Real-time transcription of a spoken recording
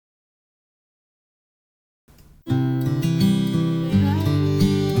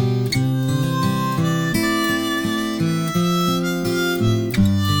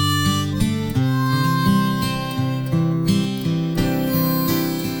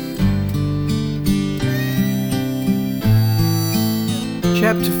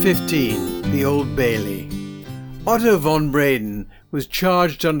Chapter 15. The Old Bailey. Otto von Breden was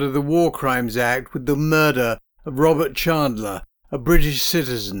charged under the War Crimes Act with the murder of Robert Chandler, a British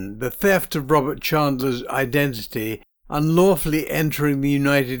citizen, the theft of Robert Chandler's identity, unlawfully entering the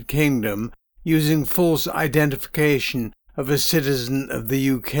United Kingdom, using false identification of a citizen of the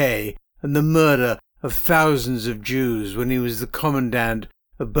UK, and the murder of thousands of Jews when he was the commandant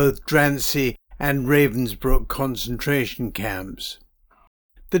of both Drancy and Ravensbrück concentration camps.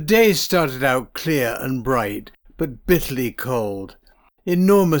 The day started out clear and bright, but bitterly cold.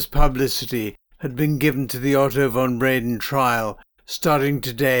 Enormous publicity had been given to the Otto von Breden trial, starting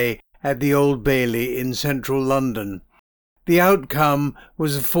today at the Old Bailey in central London. The outcome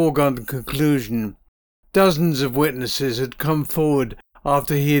was a foregone conclusion. Dozens of witnesses had come forward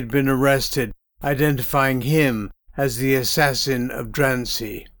after he had been arrested, identifying him as the assassin of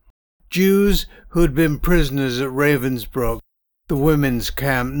Drancy. Jews who had been prisoners at Ravensbrück, the women's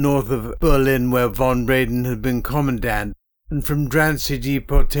camp north of Berlin where von Breden had been commandant, and from Drancy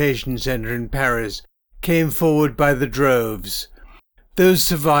deportation centre in Paris, came forward by the droves. Those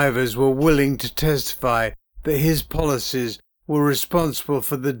survivors were willing to testify that his policies were responsible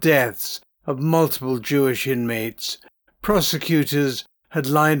for the deaths of multiple Jewish inmates. Prosecutors had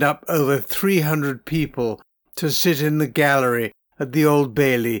lined up over 300 people to sit in the gallery at the Old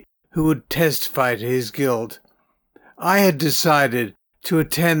Bailey who would testify to his guilt. I had decided to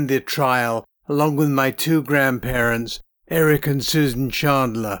attend the trial along with my two grandparents, Eric and Susan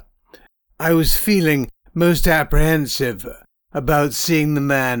Chandler. I was feeling most apprehensive about seeing the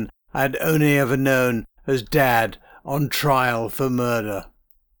man I'd only ever known as Dad on trial for murder.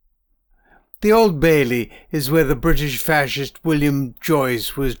 The Old Bailey is where the British fascist William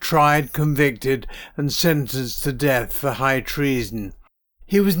Joyce was tried, convicted, and sentenced to death for high treason.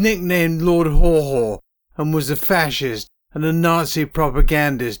 He was nicknamed Lord Haw-Haw and was a fascist and a Nazi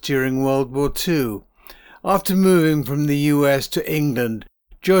propagandist during World War II. After moving from the US to England,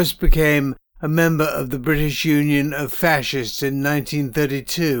 Joyce became a member of the British Union of Fascists in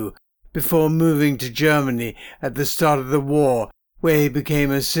 1932, before moving to Germany at the start of the war, where he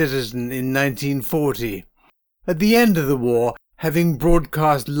became a citizen in 1940. At the end of the war, having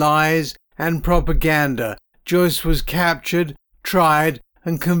broadcast lies and propaganda, Joyce was captured, tried,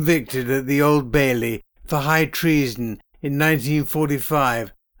 and convicted at the Old Bailey for high treason in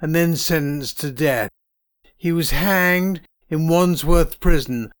 1945 and then sentenced to death. He was hanged in Wandsworth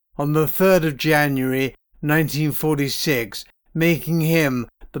Prison on the 3rd of January 1946, making him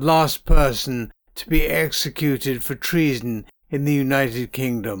the last person to be executed for treason in the United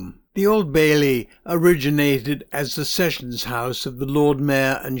Kingdom. The Old Bailey originated as the sessions house of the Lord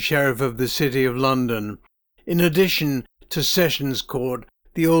Mayor and Sheriff of the City of London. In addition to Sessions Court,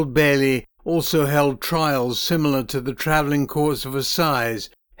 the Old Bailey also held trials similar to the travelling courts of assize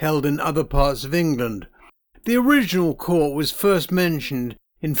held in other parts of England. The original court was first mentioned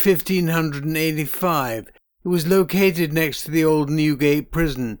in 1585. It was located next to the old Newgate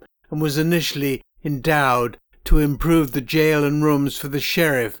prison and was initially endowed to improve the jail and rooms for the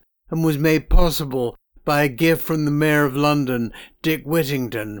sheriff, and was made possible by a gift from the Mayor of London, Dick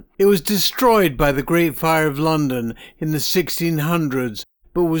Whittington. It was destroyed by the Great Fire of London in the 1600s,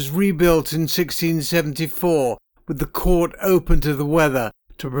 but was rebuilt in 1674 with the court open to the weather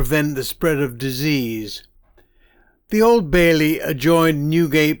to prevent the spread of disease. The Old Bailey adjoined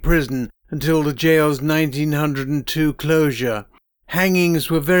Newgate Prison until the jail's 1902 closure. Hangings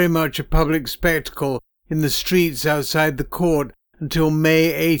were very much a public spectacle in the streets outside the court until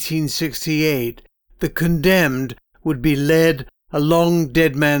May 1868. The condemned would be led a long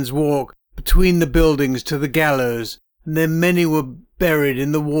dead man's walk between the buildings to the gallows, and then many were buried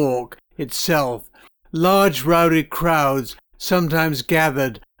in the walk itself. Large rowdy crowds sometimes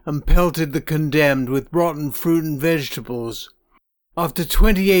gathered and pelted the condemned with rotten fruit and vegetables. After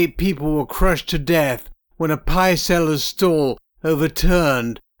 28 people were crushed to death when a pie seller's stall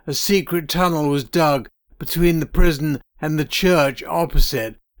overturned, a secret tunnel was dug between the prison and the church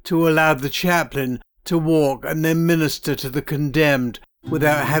opposite to allow the chaplain to walk and then minister to the condemned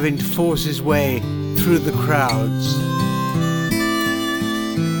without having to force his way through the crowds.